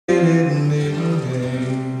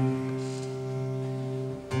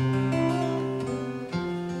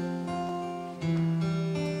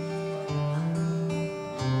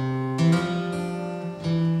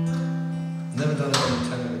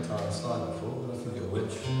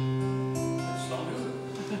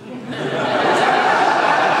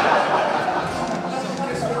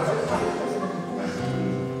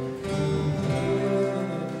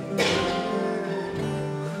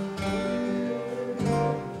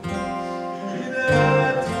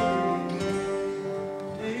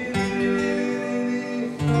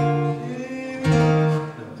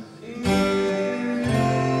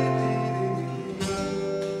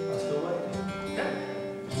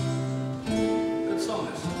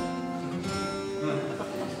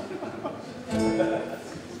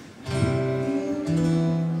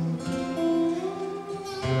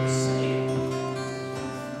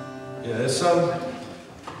it's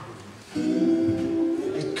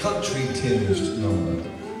a country-tinged number.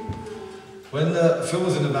 When Phil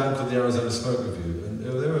was in a band called the Arizona Smoke Review, and they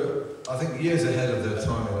were, I think, years ahead of their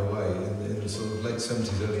time in a way, in the sort of late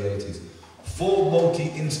 70s, early 80s. 4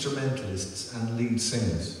 multi-instrumentalists and lead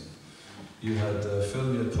singers. You had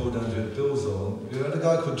Phil, you had Paul Dandy, you had Bill Zorn, you had a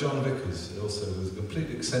guy called John Vickers, also, who was a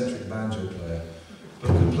completely eccentric banjo player, but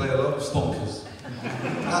could play a lot of bonkers.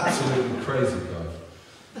 Absolutely crazy guy.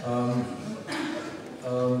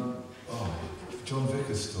 John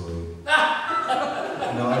Vickers' story. No,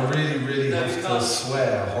 I really have to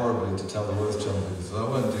swear horribly to tell the worst John Vickers, so I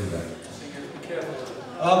won't do that. Be careful.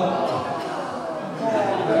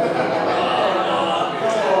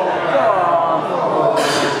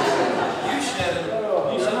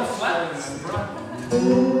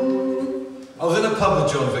 I was in a pub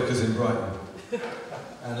with John Vickers in Brighton,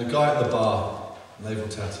 and a guy at the bar, navel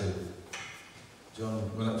tattoo.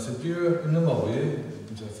 John went up and said, "You're in the mob, were you?"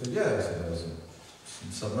 And John said, "Yeah." I said, "I was in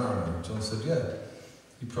Submariner." John said, "Yeah,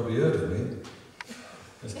 you probably heard of me."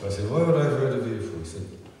 This guy said, "Why would I have heard of you for?" He said,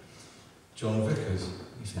 "John Vickers."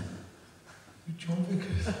 He said, "You John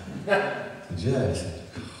Vickers?" I said, "Yeah." He said,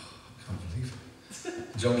 "Oh, I can't believe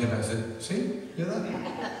it." John came out and said, "See, hear that?"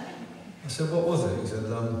 I said, "What was it?" He said,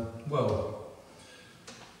 well,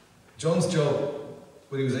 John's job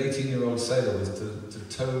when he was an 18-year-old sailor was to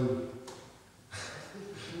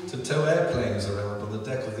tow airplanes around on the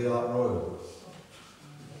deck of the Ark Royal.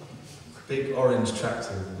 Big orange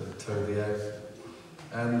tractor that towed the air.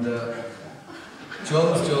 And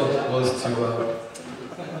John's job was to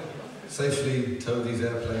safely tow these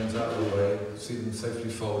airplanes out of the way, see them safely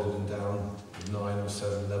folded and down 9 or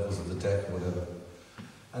 7 levels of the deck or whatever.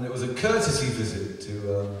 And it was a courtesy visit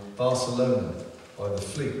to Barcelona by the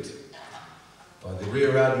fleet, by the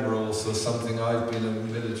Rear Admirals or something. I've been a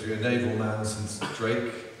naval man since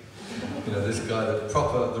Drake. You know, this guy,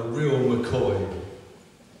 the real McCoy.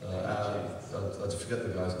 I forget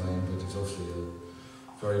the guy's name, but he's obviously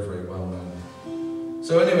very well known.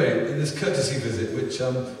 So anyway, in this courtesy visit, which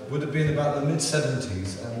would have been about the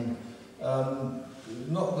mid-70s, and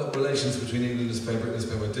not that relations between England and Spain, Britain and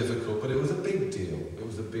Spain were difficult, but it was a big deal. It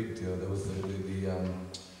was a big deal. There was the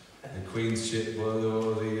Queen's ship, the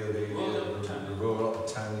Royal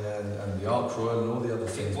Britannia, and the Ark Royal, and all the other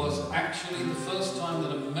things. It was actually the first time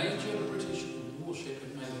that a major British warship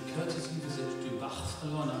had made a courtesy visit to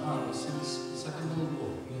Barcelona harbour since the Second World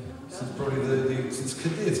War. Yeah, since probably since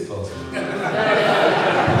Cadiz passed.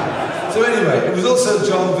 So anyway, it was also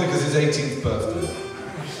John Vickers' 18th birthday.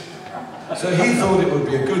 So he thought it would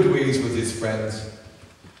be a good wheeze with his friends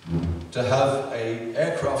to have an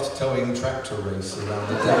aircraft towing tractor race around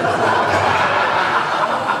the deck of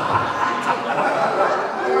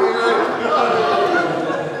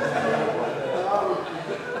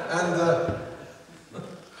and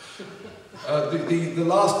the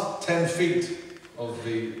last 10 feet of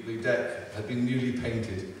the deck had been newly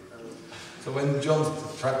painted. So when John's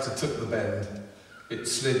tractor took the bend, it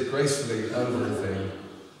slid gracefully over the thing,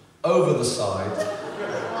 over the side,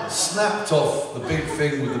 snapped off the big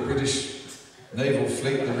thing with the British naval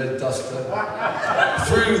fleet, the Red Duster,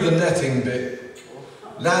 through the netting bit,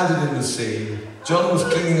 landed in the sea. John was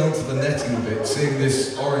clinging onto the netting bit, seeing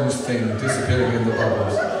this orange thing disappearing in the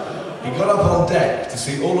bubbles. He got up on deck to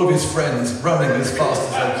see all of his friends running as fast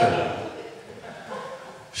as they could.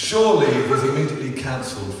 Surely it was immediately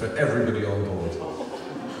cancelled for everybody on board.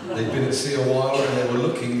 They'd been at sea a while and they were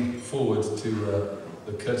looking forward to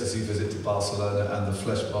the courtesy visit to Barcelona and the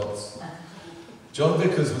flesh pots. John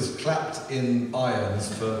Vickers was clapped in irons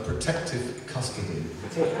for protective custody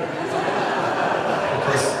because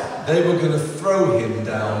they were going to throw him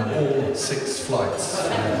down all 6 flights.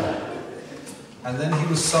 And then he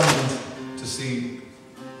was summoned to see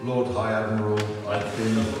Lord High Admiral. I've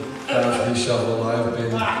been Barrowsley Shovel, I've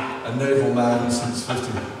been a naval man since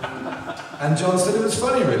 50. And John said it was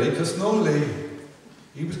funny really, because normally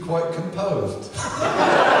he was quite composed.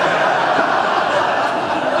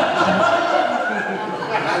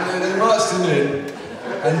 And they marched him in,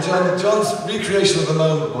 and John's recreation of the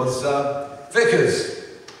moment was, Vickers,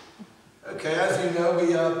 okay, as you know,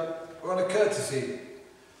 we're on a courtesy.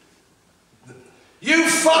 You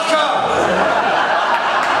fucker!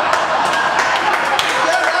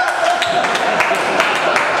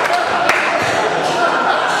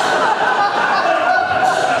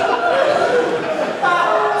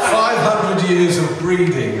 500 years of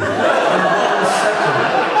breeding in 1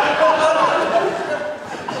 second.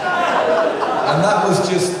 And that was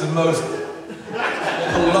just the most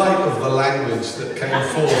polite of the language that came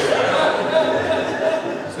forth.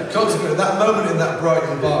 So consequently, that moment in that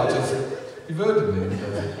Brighton bar, just said, "You've heard of me?"